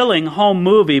a chilling home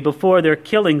movie before their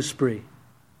killing spree.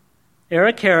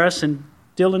 Eric Harris and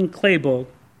Dylan Klebold.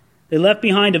 They left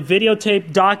behind a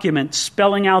videotape document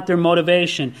spelling out their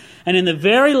motivation. And in the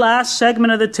very last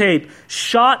segment of the tape,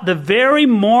 shot the very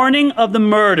morning of the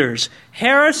murders,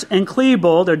 Harris and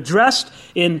Klebold are dressed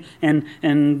in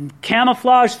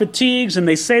camouflage fatigues, and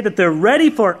they say that they're ready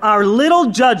for our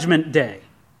little judgment day.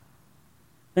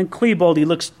 Then Klebold, he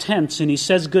looks tense, and he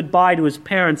says goodbye to his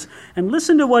parents. And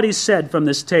listen to what he said from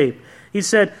this tape. He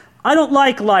said, "I don't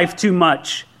like life too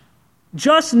much.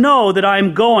 Just know that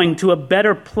I'm going to a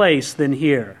better place than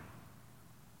here."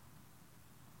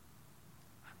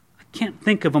 I can't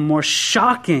think of a more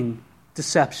shocking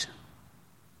deception.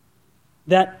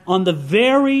 That on the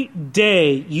very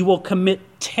day you will commit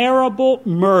terrible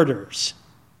murders,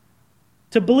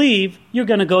 to believe you're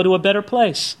going to go to a better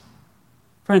place.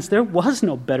 Friends, there was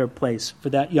no better place for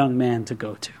that young man to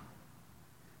go to.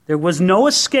 There was no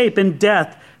escape in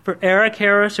death for Eric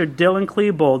Harris or Dylan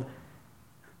Klebold.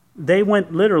 They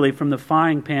went literally from the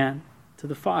frying pan to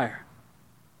the fire.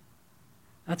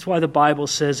 That's why the Bible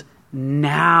says,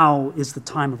 now is the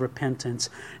time of repentance.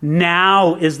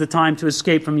 Now is the time to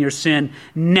escape from your sin.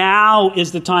 Now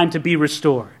is the time to be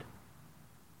restored.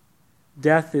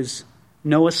 Death is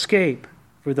no escape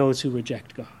for those who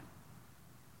reject God.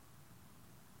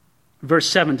 Verse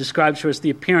 7 describes for us the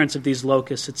appearance of these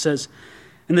locusts. It says,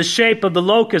 "And the shape of the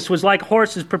locusts was like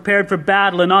horses prepared for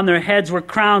battle, and on their heads were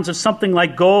crowns of something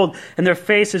like gold, and their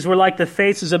faces were like the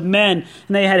faces of men.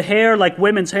 And they had hair like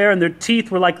women's hair, and their teeth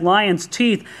were like lions'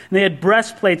 teeth. And they had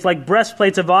breastplates like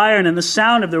breastplates of iron, and the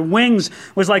sound of their wings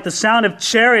was like the sound of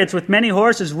chariots with many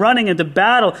horses running into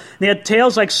battle. And they had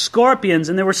tails like scorpions,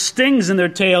 and there were stings in their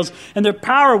tails, and their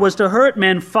power was to hurt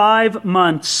men 5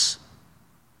 months."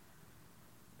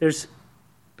 There's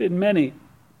been many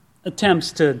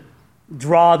attempts to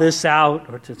draw this out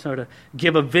or to sort of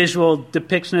give a visual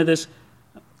depiction of this.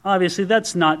 Obviously,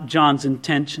 that's not John's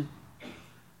intention.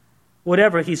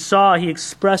 Whatever he saw, he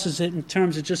expresses it in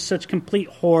terms of just such complete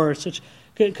horror, such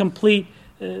complete,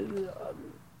 I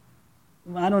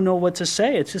don't know what to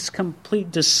say. It's just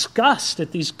complete disgust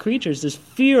at these creatures, this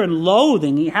fear and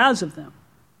loathing he has of them.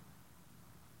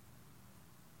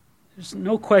 There's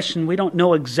no question we don't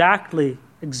know exactly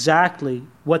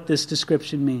what this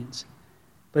description means.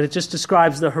 But it just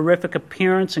describes the horrific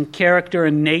appearance and character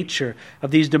and nature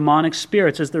of these demonic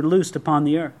spirits as they're loosed upon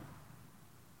the earth.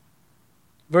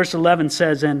 Verse 11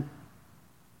 says, "And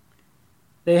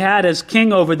they had as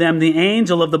king over them the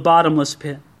angel of the bottomless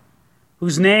pit,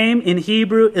 whose name in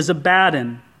Hebrew is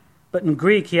Abaddon, but in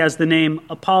Greek he has the name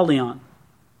Apollyon."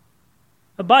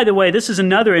 By the way, this is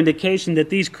another indication that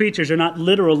these creatures are not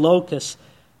literal locusts.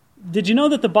 Did you know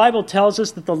that the Bible tells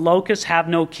us that the locusts have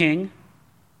no king?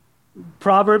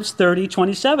 Proverbs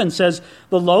 30:27 says,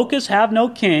 "The locusts have no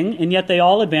king, and yet they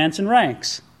all advance in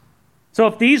ranks." So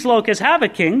if these locusts have a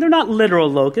king, they're not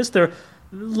literal locusts. They're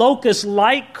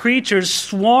locust-like creatures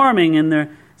swarming in their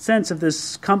sense of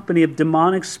this company of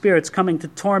demonic spirits coming to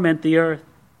torment the earth.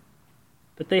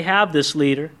 But they have this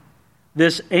leader,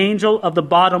 this angel of the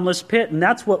bottomless pit. And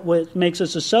that's what makes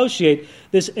us associate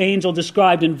this angel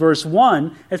described in verse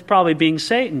 1 as probably being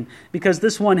Satan. Because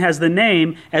this one has the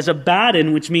name as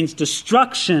Abaddon, which means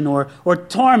destruction or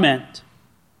torment.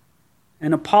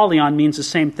 And Apollyon means the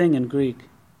same thing in Greek.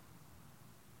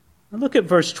 Now look at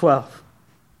verse 12.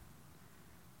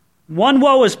 "One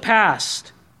woe is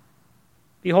past.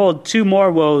 Behold, 2 more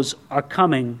woes are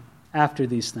coming after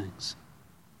these things."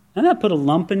 Doesn't that put a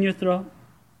lump in your throat?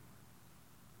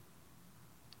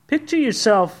 Picture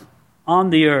yourself on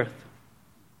the earth,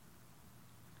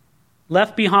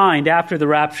 left behind after the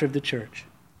rapture of the church.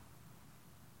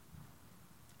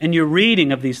 And you're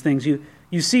reading of these things.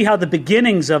 You see how the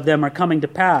beginnings of them are coming to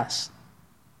pass.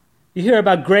 You hear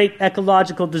about great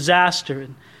ecological disaster,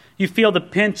 and you feel the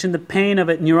pinch and the pain of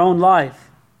it in your own life.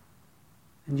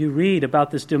 And you read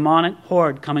about this demonic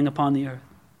horde coming upon the earth.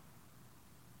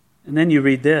 And then you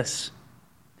read this,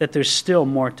 that there's still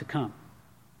more to come.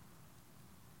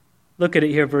 Look at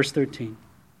it here, verse 13.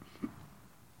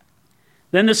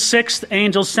 "Then the 6th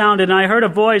angel sounded, and I heard a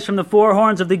voice from the 4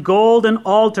 horns of the golden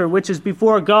altar which is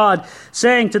before God,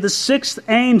 saying to the 6th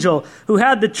angel who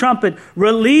had the trumpet,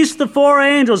 'Release the 4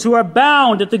 angels who are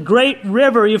bound at the great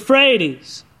river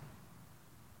Euphrates.'"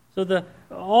 So the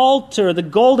altar, the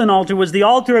golden altar, was the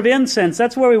altar of incense.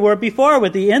 That's where we were before,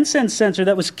 with the incense censer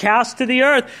that was cast to the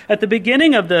earth at the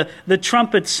beginning of the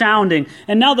trumpet sounding.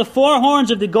 And now the four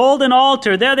horns of the golden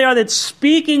altar, there they are, that's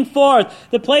speaking forth,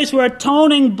 the place where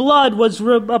atoning blood was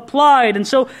applied. And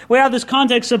so we have this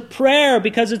context of prayer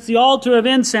because it's the altar of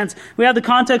incense. We have the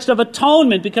context of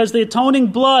atonement because the atoning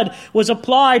blood was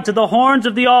applied to the horns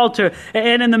of the altar.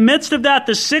 And in the midst of that,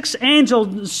 the sixth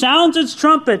angel sounds its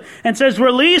trumpet and says,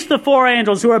 "Release the four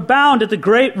angels who are bound at the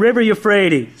great river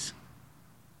Euphrates."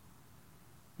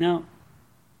 Now,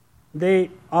 they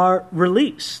are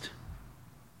released.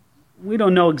 We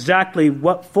don't know exactly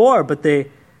what for, but they're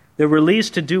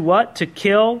released to do what? To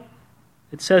kill.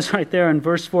 It says right there in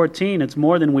verse 14, it's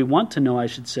more than we want to know, I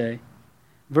should say.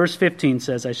 Verse 15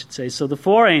 says, I should say, "So the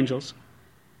four angels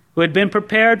who had been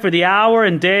prepared for the hour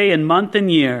and day and month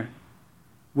and year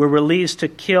were released to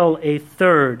kill a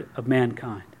third of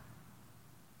mankind."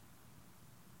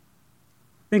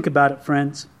 Think about it,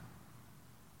 friends.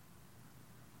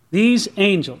 These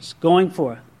angels going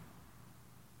forth,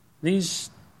 these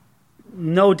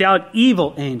no doubt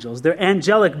evil angels, they're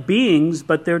angelic beings,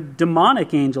 but they're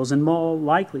demonic angels in more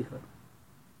likelihood.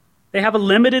 They have a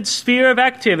limited sphere of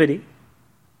activity.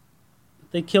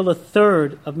 They kill a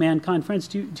third of mankind. Friends,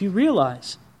 do you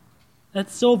realize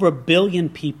that's over 1 billion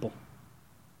people?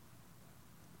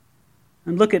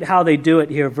 And look at how they do it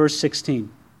here, verse 16.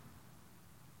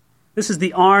 This is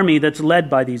the army that's led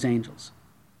by these angels.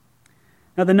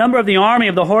 "Now the number of the army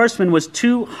of the horsemen was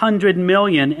 200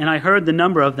 million, and I heard the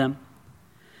number of them.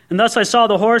 And thus I saw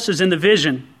the horses in the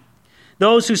vision.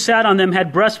 Those who sat on them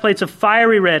had breastplates of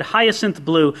fiery red, hyacinth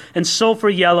blue, and sulfur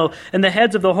yellow, and the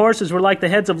heads of the horses were like the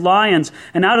heads of lions,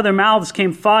 and out of their mouths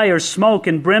came fire, smoke,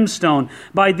 and brimstone.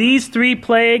 By these three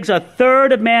plagues a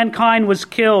third of mankind was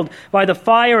killed, by the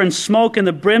fire and smoke and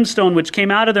the brimstone which came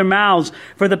out of their mouths.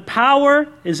 For the power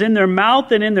is in their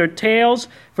mouth and in their tails,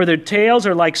 for their tails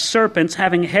are like serpents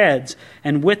having heads,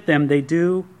 and with them they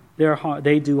do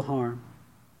harm."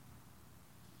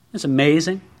 It's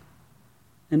amazing.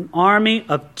 An army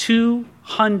of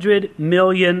 200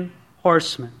 million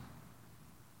horsemen.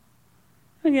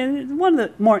 Again, one of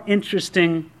the more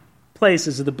interesting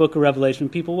places of the book of Revelation,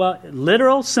 people, well,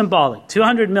 literal, symbolic,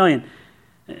 200 million.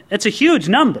 It's a huge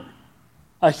number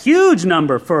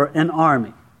for an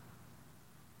army.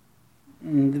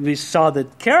 And we saw the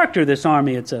character of this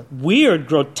army. It's a weird,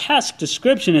 grotesque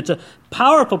description. It's a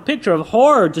powerful picture of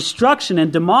horror, destruction,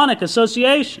 and demonic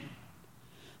association.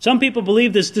 Some people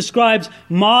believe this describes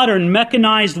modern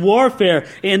mechanized warfare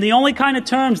in the only kind of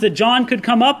terms that John could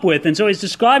come up with, and so he's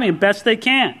describing it best they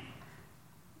can.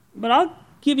 But I'll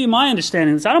give you my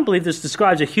understanding of this. I don't believe this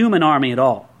describes a human army at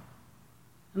all.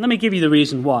 And let me give you the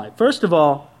reason why. First of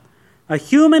all, a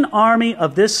human army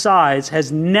of this size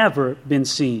has never been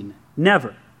seen.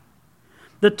 Never.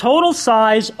 The total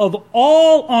size of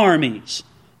all armies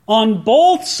on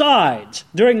both sides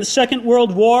during the Second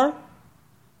World War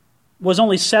was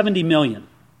only 70 million.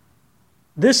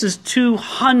 This is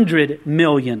 200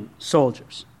 million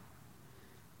soldiers.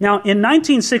 Now, in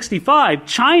 1965,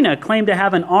 China claimed to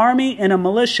have an army and a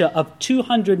militia of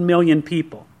 200 million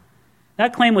people.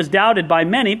 That claim was doubted by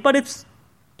many, but it's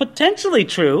potentially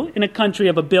true in a country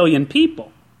of 1 billion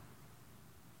people.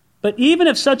 But even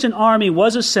if such an army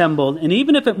was assembled, and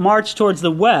even if it marched towards the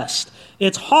west,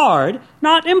 it's hard,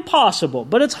 not impossible,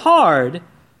 but it's hard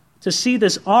to see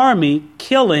this army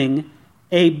killing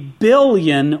 1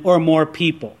 billion or more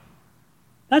people.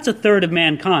 That's a third of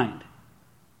mankind.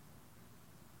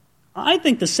 I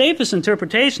think the safest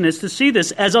interpretation is to see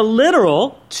this as a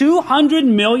literal 200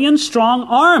 million strong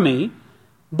army,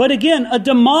 but again, a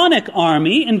demonic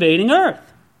army invading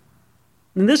earth.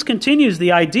 And this continues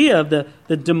the idea of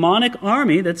the demonic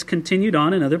army that's continued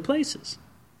on in other places.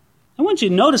 I want you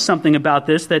to notice something about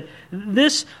this, that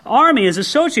this army is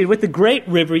associated with the great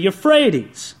river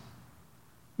Euphrates.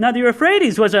 Now, the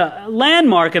Euphrates was a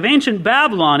landmark of ancient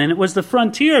Babylon, and it was the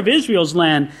frontier of Israel's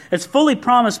land as fully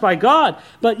promised by God.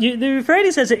 But the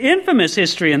Euphrates has an infamous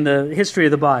history in the history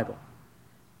of the Bible.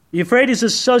 The Euphrates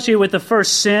is associated with the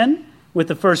first sin, with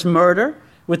the first murder,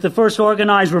 with the first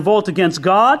organized revolt against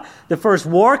God, the first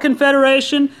war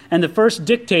confederation, and the first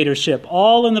dictatorship,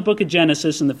 all in the book of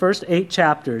Genesis, and the first 8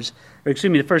 chapters,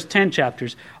 the first 10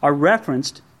 chapters, are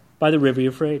referenced by the river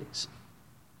Euphrates.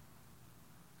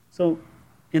 So,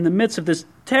 in the midst of this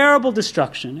terrible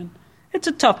destruction, and it's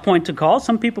a tough point to call.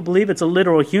 Some people believe it's a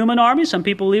literal human army. Some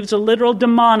people believe it's a literal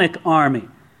demonic army.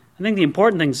 I think the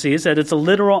important thing to see is that it's a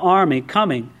literal army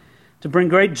coming to bring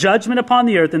great judgment upon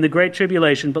the earth in the great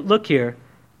tribulation. But look here,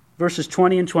 verses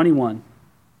 20 and 21.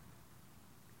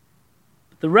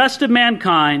 The rest of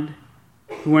mankind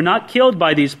who were not killed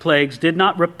by these plagues did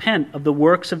not repent of the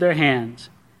works of their hands,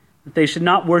 that they should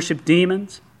not worship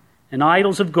demons and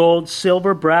idols of gold,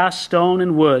 silver, brass, stone,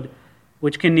 and wood,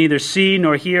 which can neither see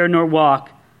nor hear nor walk.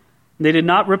 They did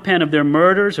not repent of their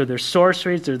murders or their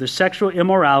sorceries or their sexual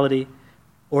immorality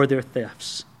or their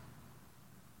thefts.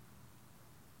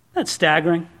 That's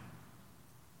staggering.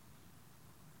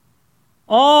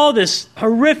 All this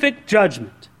horrific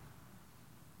judgment.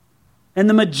 And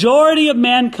the majority of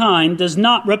mankind does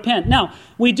not repent. Now,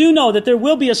 we do know that there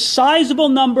will be a sizable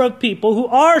number of people who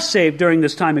are saved during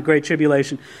this time of great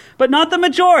tribulation, but not the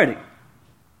majority.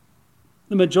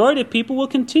 The majority of people will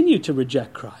continue to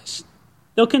reject Christ.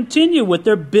 They'll continue with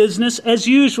their business as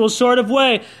usual sort of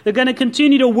way. They're going to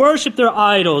continue to worship their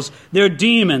idols, their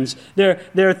demons,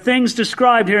 their things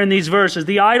described here in these verses,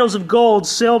 the idols of gold,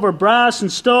 silver, brass,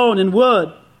 and stone, and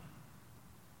wood.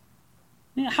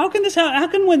 How can this happen? How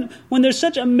can when there's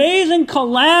such amazing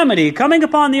calamity coming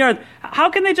upon the earth, how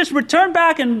can they just return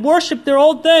back and worship their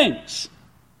old things?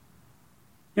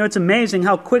 You know, it's amazing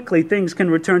how quickly things can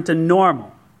return to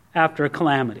normal after a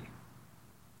calamity.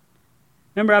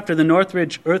 Remember after the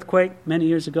Northridge earthquake many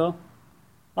years ago?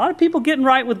 A lot of people getting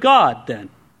right with God then.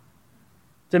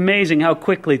 It's amazing how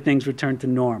quickly things return to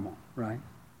normal, right?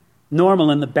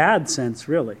 Normal in the bad sense,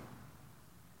 really.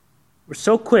 We're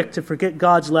so quick to forget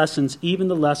God's lessons, even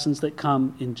the lessons that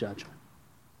come in judgment.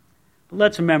 But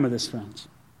let's remember this, friends.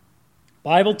 The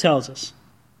Bible tells us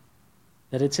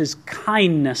that it's His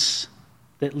kindness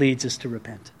that leads us to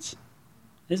repentance.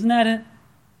 Isn't that it?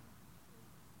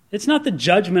 It's not the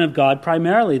judgment of God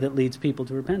primarily that leads people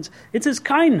to repentance. It's His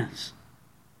kindness.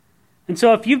 And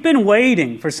so if you've been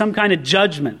waiting for some kind of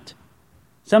judgment,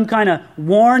 some kind of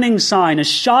warning sign, a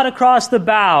shot across the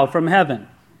bow from heaven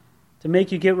to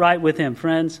make you get right with Him,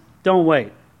 friends, don't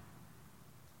wait.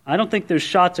 I don't think there's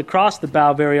shots across the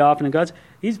bow very often in God's.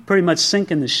 He's pretty much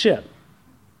sinking the ship.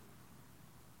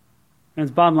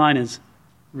 Friends, bottom line is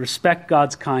respect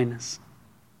God's kindness.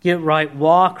 Get right,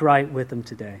 walk right with Him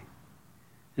today.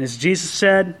 And as Jesus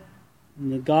said in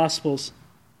the Gospels,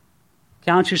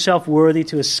 count yourself worthy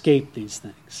to escape these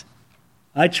things.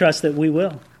 I trust that we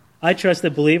will. I trust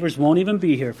that believers won't even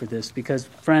be here for this because,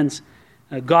 friends,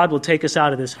 God will take us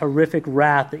out of this horrific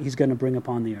wrath that He's going to bring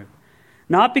upon the earth.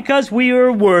 Not because we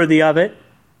are worthy of it,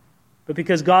 but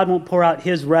because God won't pour out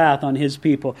His wrath on His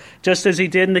people. Just as He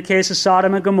did in the case of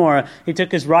Sodom and Gomorrah. He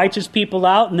took His righteous people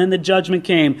out and then the judgment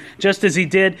came. Just as He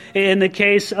did in the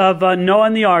case of Noah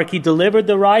and the ark. He delivered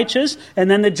the righteous and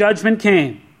then the judgment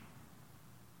came.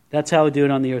 That's how He do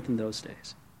it on the earth in those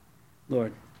days.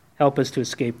 Lord, help us to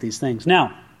escape these things.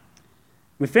 Now,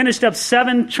 we finished up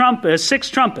 6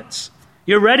 trumpets.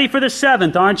 You're ready for the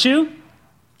 7th, aren't you?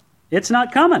 It's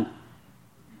not coming.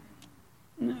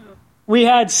 We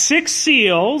had 6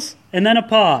 seals and then a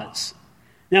pause.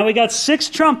 Now we got 6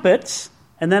 trumpets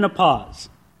and then a pause.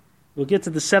 We'll get to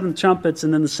the 7 trumpets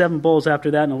and then the 7 bowls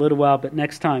after that in a little while, but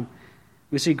next time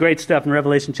we see great stuff in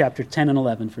Revelation chapter 10 and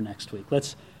 11 for next week.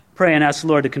 Let's pray and ask the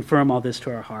Lord to confirm all this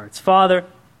to our hearts. Father,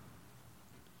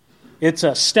 it's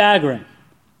staggering.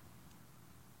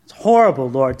 It's horrible,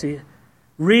 Lord, to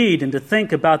read and to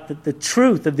think about the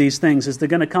truth of these things as they're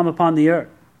going to come upon the earth.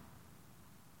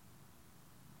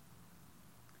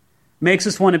 Makes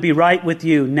us want to be right with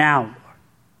You now, Lord.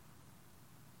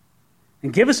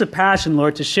 And give us a passion,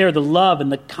 Lord, to share the love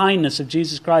and the kindness of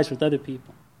Jesus Christ with other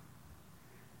people.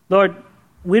 Lord,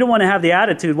 we don't want to have the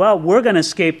attitude, well, we're going to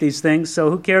escape these things, so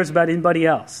who cares about anybody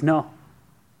else? No.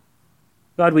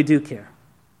 God, we do care.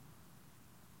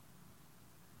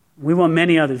 We want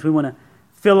many others. We want to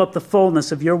fill up the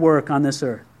fullness of Your work on this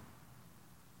earth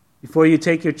before You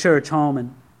take Your church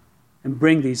home and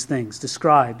bring these things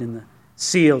described in the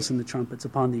seals and the trumpets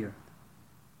upon the earth.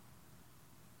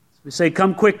 So we say,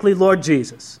 come quickly, Lord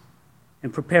Jesus,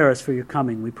 and prepare us for Your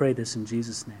coming. We pray this in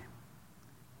Jesus' name.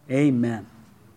 Amen.